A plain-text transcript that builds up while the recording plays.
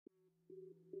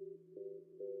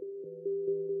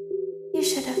You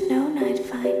should have known I'd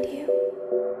find you.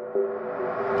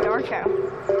 Darko. I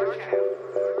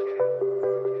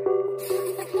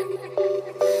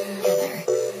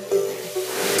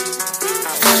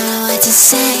don't know what to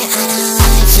say, I don't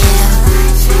like you.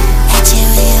 Hit you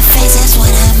in your face, that's what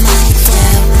I might do.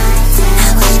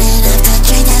 I'm leaning up to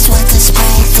drink, that's what the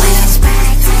Sprite do.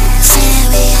 Say that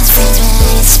we as friends, but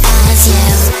I despise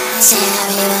you. Say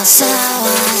that we will so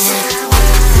what?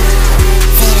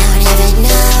 They don't even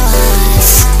know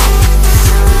us.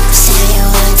 Say you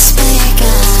want to spill your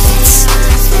guts.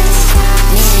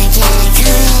 Need to get it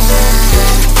clean up.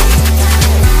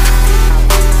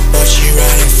 What you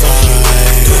running for?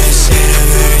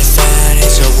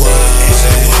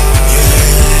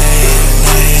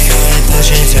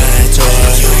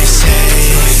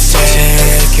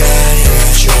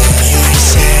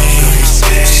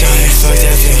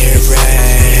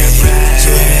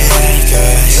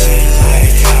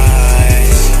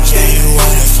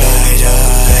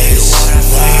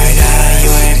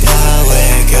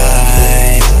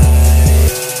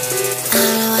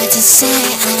 Say I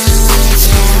don't like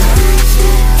you.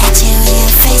 Hit you in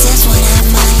your face, that's what I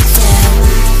might do.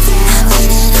 I'm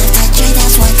leaning up to drink,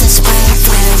 that's what the Sprite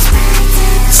do.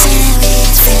 Say that we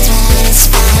as friends, but I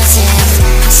despise you.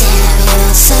 Say that we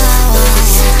will so what?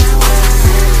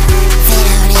 They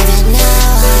don't even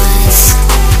know us.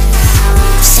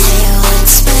 Say you want to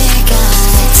spill your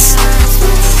guts.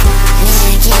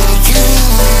 Need to get it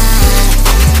clean up.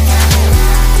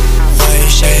 Why you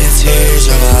shedding tears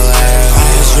on my lap?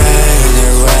 Red and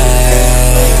they're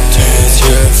red. Turn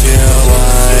to a fuel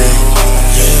wine.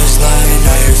 You just lying,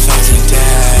 now you're fucking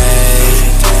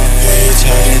dead. Yeah, you're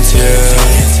turning to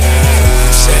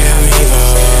say I'm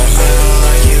evil. I don't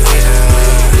like you either.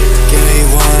 Give me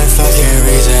one fucking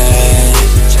reason.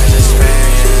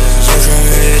 You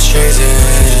committed treason.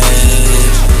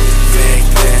 Fake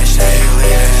bitch, now you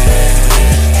leaving.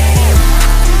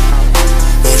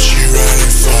 What you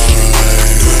running for?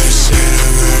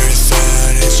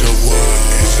 It's a war.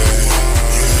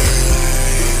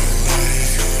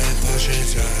 You're lying, pushing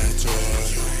to the door.